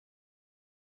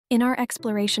In our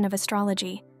exploration of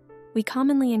astrology, we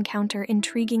commonly encounter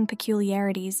intriguing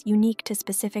peculiarities unique to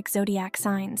specific zodiac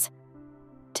signs.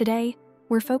 Today,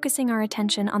 we're focusing our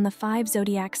attention on the 5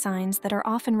 zodiac signs that are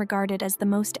often regarded as the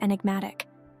most enigmatic.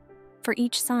 For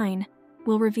each sign,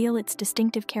 we'll reveal its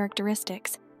distinctive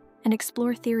characteristics and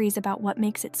explore theories about what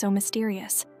makes it so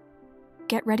mysterious.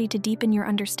 Get ready to deepen your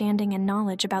understanding and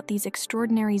knowledge about these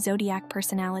extraordinary zodiac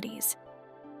personalities.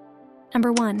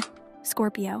 Number 1.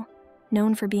 Scorpio,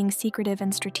 known for being secretive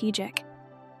and strategic.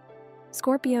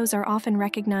 Scorpios are often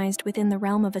recognized within the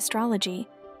realm of astrology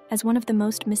as one of the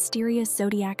most mysterious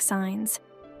zodiac signs.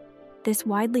 This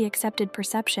widely accepted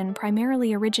perception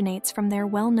primarily originates from their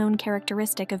well-known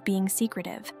characteristic of being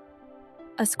secretive.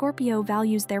 A Scorpio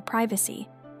values their privacy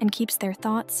and keeps their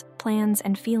thoughts, plans,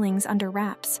 and feelings under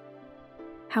wraps.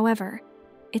 However,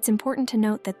 it's important to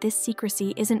note that this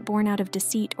secrecy isn't born out of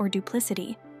deceit or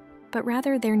duplicity, but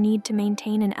rather their need to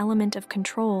maintain an element of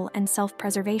control and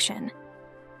self-preservation.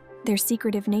 Their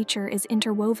secretive nature is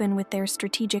interwoven with their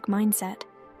strategic mindset.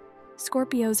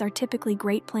 Scorpios are typically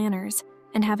great planners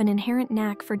and have an inherent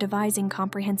knack for devising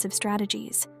comprehensive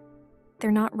strategies. They're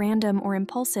not random or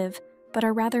impulsive, but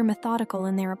are rather methodical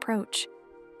in their approach.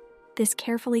 This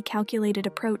carefully calculated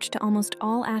approach to almost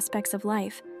all aspects of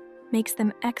life makes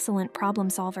them excellent problem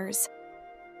solvers.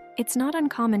 It's not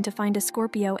uncommon to find a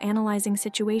Scorpio analyzing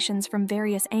situations from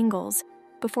various angles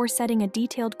before setting a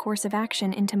detailed course of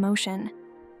action into motion.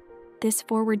 This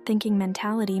forward-thinking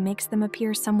mentality makes them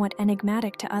appear somewhat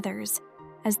enigmatic to others,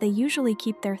 as they usually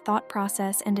keep their thought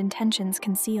process and intentions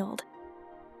concealed.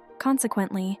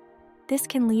 Consequently, this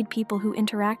can lead people who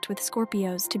interact with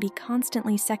Scorpios to be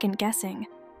constantly second-guessing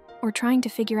or trying to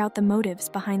figure out the motives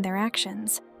behind their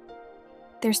actions.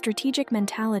 Their strategic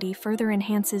mentality further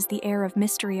enhances the air of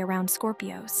mystery around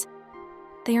Scorpios.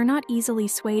 They are not easily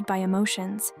swayed by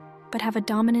emotions, but have a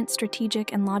dominant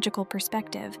strategic and logical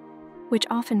perspective, which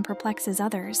often perplexes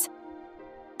others.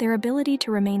 Their ability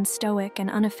to remain stoic and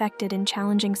unaffected in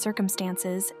challenging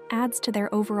circumstances adds to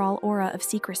their overall aura of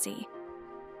secrecy.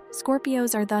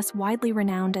 Scorpios are thus widely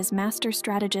renowned as master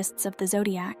strategists of the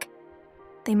zodiac.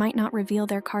 They might not reveal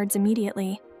their cards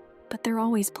immediately, but they're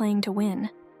always playing to win.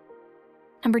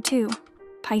 Number 2.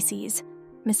 Pisces,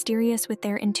 mysterious with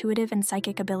their intuitive and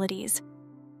psychic abilities.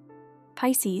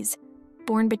 Pisces,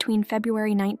 born between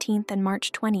February 19th and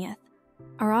March 20th,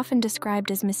 are often described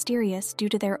as mysterious due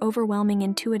to their overwhelming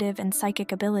intuitive and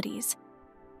psychic abilities.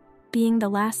 Being the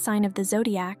last sign of the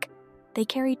zodiac, they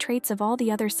carry traits of all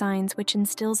the other signs, which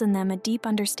instills in them a deep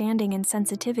understanding and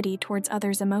sensitivity towards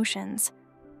others' emotions.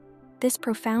 This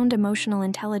profound emotional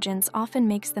intelligence often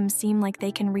makes them seem like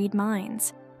they can read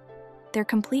minds. Their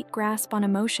complete grasp on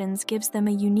emotions gives them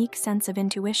a unique sense of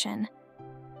intuition.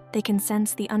 They can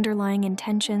sense the underlying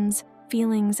intentions,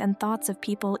 feelings, and thoughts of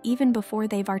people even before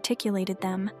they've articulated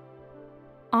them.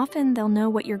 Often they'll know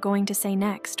what you're going to say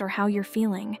next or how you're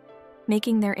feeling,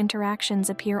 making their interactions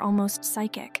appear almost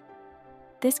psychic.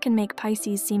 This can make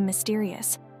Pisces seem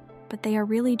mysterious, but they are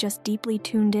really just deeply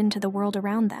tuned into the world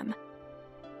around them.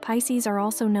 Pisces are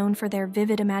also known for their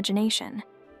vivid imagination.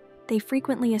 They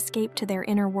frequently escape to their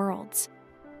inner worlds.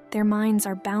 Their minds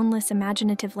are boundless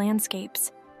imaginative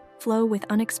landscapes, flow with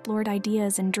unexplored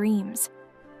ideas and dreams.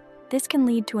 This can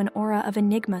lead to an aura of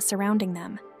enigma surrounding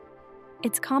them.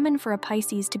 It's common for a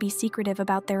Pisces to be secretive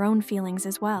about their own feelings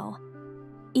as well.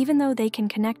 Even though they can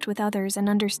connect with others and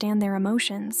understand their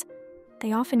emotions,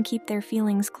 they often keep their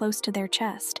feelings close to their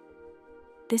chest.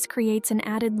 This creates an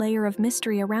added layer of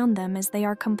mystery around them as they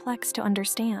are complex to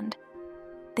understand.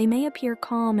 They may appear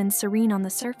calm and serene on the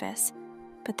surface,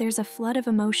 but there's a flood of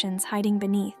emotions hiding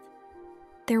beneath.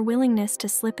 Their willingness to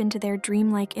slip into their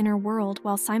dreamlike inner world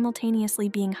while simultaneously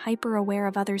being hyper-aware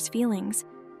of others' feelings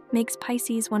makes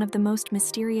Pisces one of the most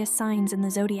mysterious signs in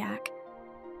the zodiac.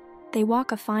 They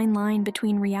walk a fine line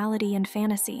between reality and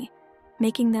fantasy,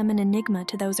 making them an enigma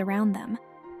to those around them.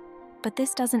 But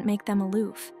this doesn't make them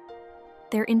aloof.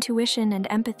 Their intuition and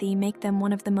empathy make them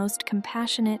one of the most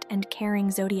compassionate and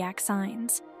caring zodiac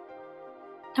signs.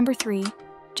 Number 3.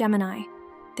 Gemini.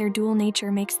 Their dual nature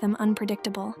makes them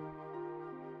unpredictable.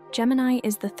 Gemini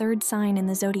is the 3rd sign in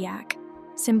the zodiac,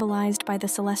 symbolized by the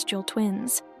celestial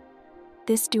twins.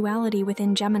 This duality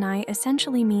within Gemini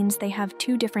essentially means they have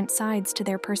 2 different sides to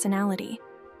their personality.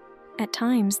 At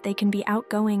times, they can be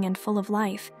outgoing and full of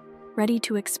life, ready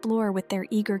to explore with their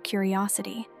eager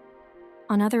curiosity.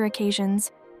 On other occasions,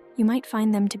 you might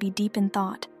find them to be deep in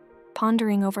thought,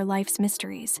 pondering over life's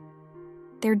mysteries.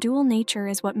 Their dual nature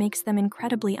is what makes them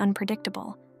incredibly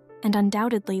unpredictable, and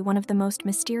undoubtedly one of the most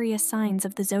mysterious signs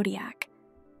of the zodiac.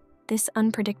 This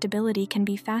unpredictability can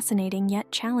be fascinating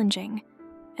yet challenging,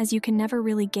 as you can never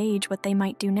really gauge what they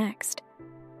might do next.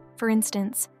 For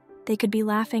instance, they could be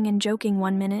laughing and joking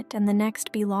one minute and the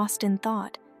next be lost in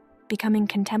thought, becoming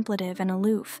contemplative and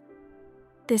aloof.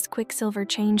 This quicksilver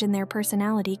change in their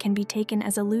personality can be taken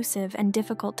as elusive and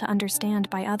difficult to understand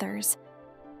by others.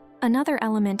 Another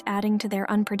element adding to their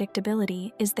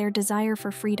unpredictability is their desire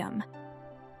for freedom.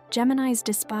 Geminis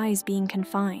despise being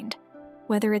confined,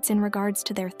 whether it's in regards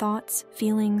to their thoughts,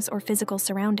 feelings, or physical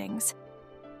surroundings.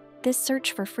 This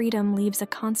search for freedom leaves a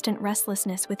constant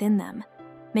restlessness within them,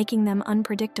 making them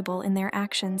unpredictable in their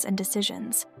actions and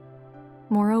decisions.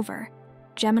 Moreover,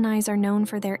 Geminis are known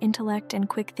for their intellect and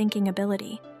quick thinking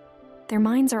ability. Their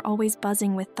minds are always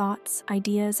buzzing with thoughts,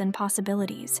 ideas, and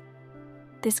possibilities.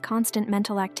 This constant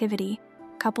mental activity,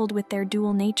 coupled with their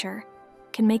dual nature,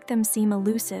 can make them seem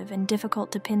elusive and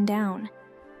difficult to pin down.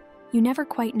 You never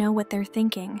quite know what they're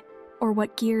thinking or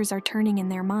what gears are turning in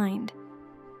their mind.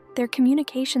 Their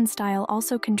communication style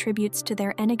also contributes to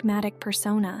their enigmatic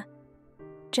persona.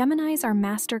 Geminis are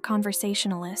master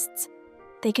conversationalists.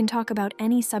 They can talk about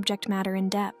any subject matter in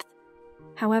depth.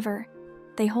 However,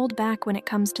 they hold back when it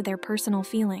comes to their personal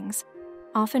feelings,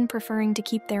 often preferring to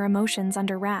keep their emotions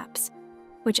under wraps,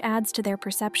 which adds to their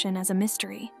perception as a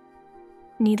mystery.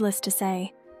 Needless to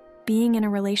say, being in a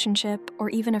relationship or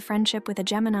even a friendship with a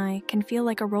Gemini can feel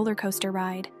like a roller coaster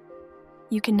ride.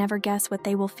 You can never guess what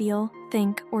they will feel,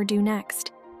 think, or do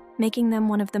next, making them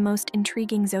one of the most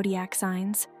intriguing zodiac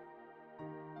signs.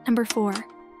 Number 4.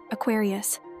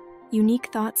 Aquarius.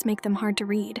 Unique thoughts make them hard to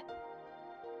read.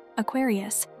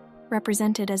 Aquarius,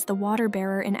 represented as the water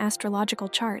bearer in astrological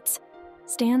charts,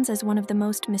 stands as one of the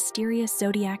most mysterious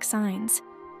zodiac signs.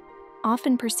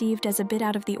 Often perceived as a bit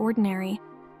out of the ordinary,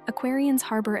 Aquarians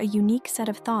harbor a unique set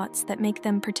of thoughts that make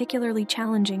them particularly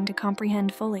challenging to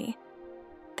comprehend fully.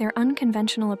 Their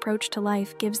unconventional approach to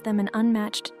life gives them an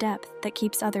unmatched depth that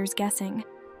keeps others guessing.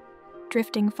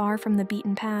 Drifting far from the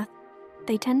beaten path,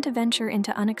 they tend to venture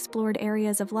into unexplored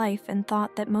areas of life and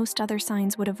thought that most other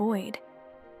signs would avoid.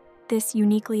 This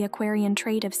uniquely Aquarian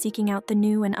trait of seeking out the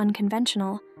new and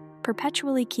unconventional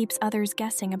perpetually keeps others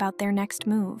guessing about their next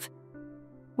move.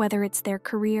 Whether it's their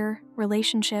career,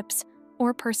 relationships,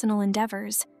 or personal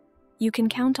endeavors, you can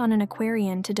count on an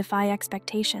Aquarian to defy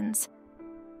expectations.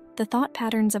 The thought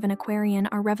patterns of an Aquarian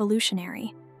are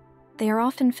revolutionary. They are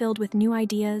often filled with new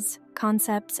ideas,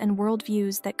 concepts, and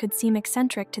worldviews that could seem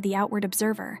eccentric to the outward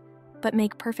observer, but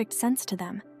make perfect sense to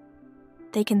them.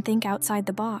 They can think outside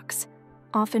the box,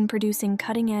 often producing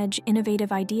cutting-edge,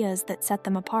 innovative ideas that set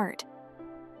them apart.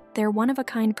 Their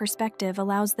one-of-a-kind perspective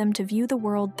allows them to view the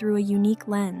world through a unique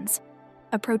lens,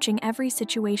 approaching every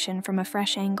situation from a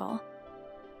fresh angle.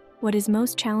 What is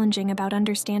most challenging about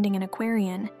understanding an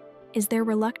Aquarian is their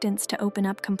reluctance to open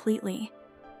up completely.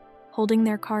 Holding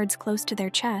their cards close to their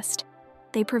chest,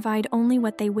 they provide only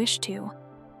what they wish to,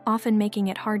 often making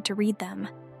it hard to read them.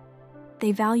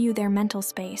 They value their mental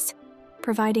space,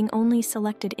 providing only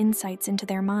selected insights into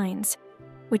their minds,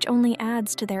 which only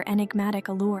adds to their enigmatic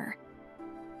allure.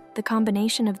 The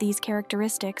combination of these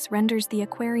characteristics renders the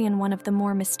Aquarian one of the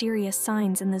more mysterious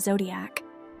signs in the zodiac.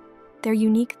 Their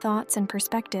unique thoughts and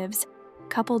perspectives,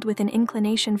 coupled with an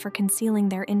inclination for concealing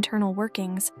their internal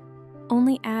workings,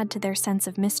 only add to their sense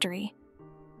of mystery.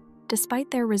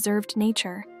 Despite their reserved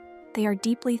nature, they are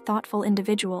deeply thoughtful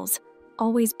individuals,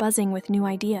 always buzzing with new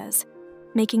ideas,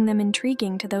 making them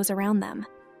intriguing to those around them.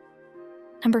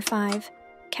 Number 5.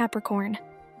 Capricorn,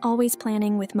 always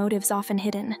planning with motives often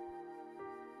hidden.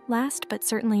 Last but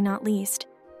certainly not least,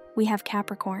 we have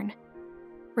Capricorn.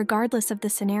 Regardless of the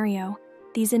scenario,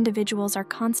 these individuals are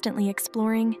constantly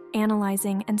exploring,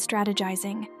 analyzing, and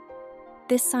strategizing.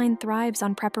 This sign thrives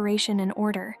on preparation and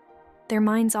order, their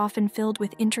minds often filled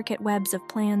with intricate webs of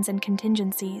plans and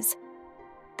contingencies.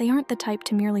 They aren't the type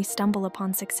to merely stumble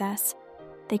upon success.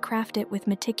 They craft it with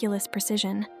meticulous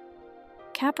precision.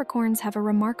 Capricorns have a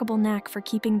remarkable knack for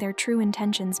keeping their true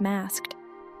intentions masked.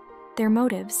 Their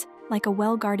motives, like a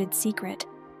well-guarded secret,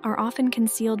 are often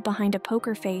concealed behind a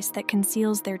poker face that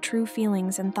conceals their true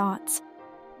feelings and thoughts.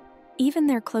 Even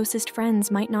their closest friends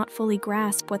might not fully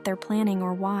grasp what they're planning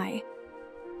or why.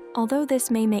 Although this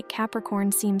may make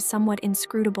Capricorn seem somewhat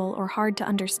inscrutable or hard to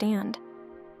understand,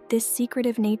 this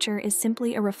secretive nature is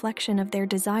simply a reflection of their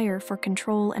desire for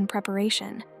control and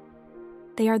preparation.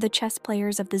 They are the chess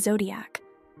players of the zodiac,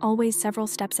 always several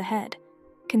steps ahead,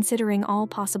 considering all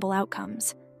possible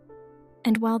outcomes.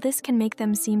 And while this can make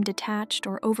them seem detached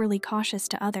or overly cautious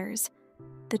to others,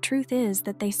 the truth is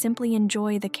that they simply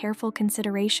enjoy the careful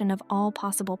consideration of all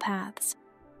possible paths.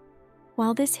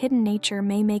 While this hidden nature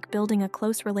may make building a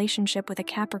close relationship with a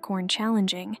Capricorn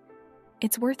challenging,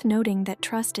 it's worth noting that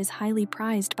trust is highly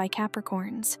prized by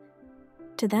Capricorns.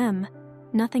 To them,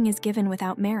 nothing is given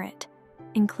without merit,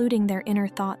 including their inner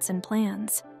thoughts and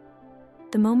plans.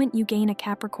 The moment you gain a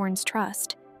Capricorn's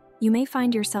trust, you may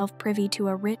find yourself privy to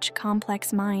a rich,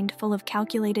 complex mind full of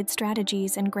calculated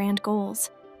strategies and grand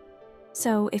goals.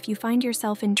 So, if you find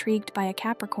yourself intrigued by a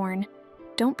Capricorn,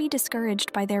 don't be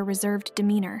discouraged by their reserved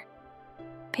demeanor.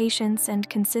 Patience and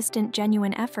consistent,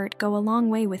 genuine effort go a long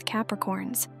way with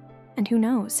Capricorns, and who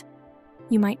knows,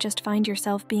 you might just find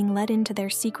yourself being led into their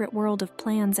secret world of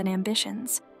plans and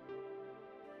ambitions.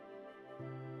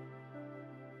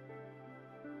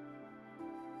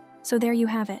 So there you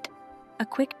have it, a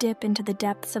quick dip into the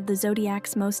depths of the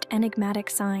Zodiac's most enigmatic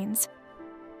signs.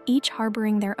 Each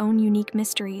harboring their own unique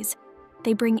mysteries,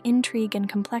 they bring intrigue and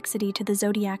complexity to the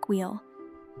Zodiac wheel.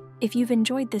 If you've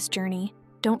enjoyed this journey,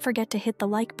 don't forget to hit the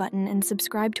like button and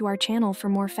subscribe to our channel for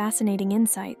more fascinating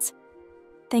insights.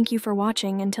 Thank you for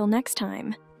watching. Until next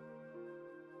time.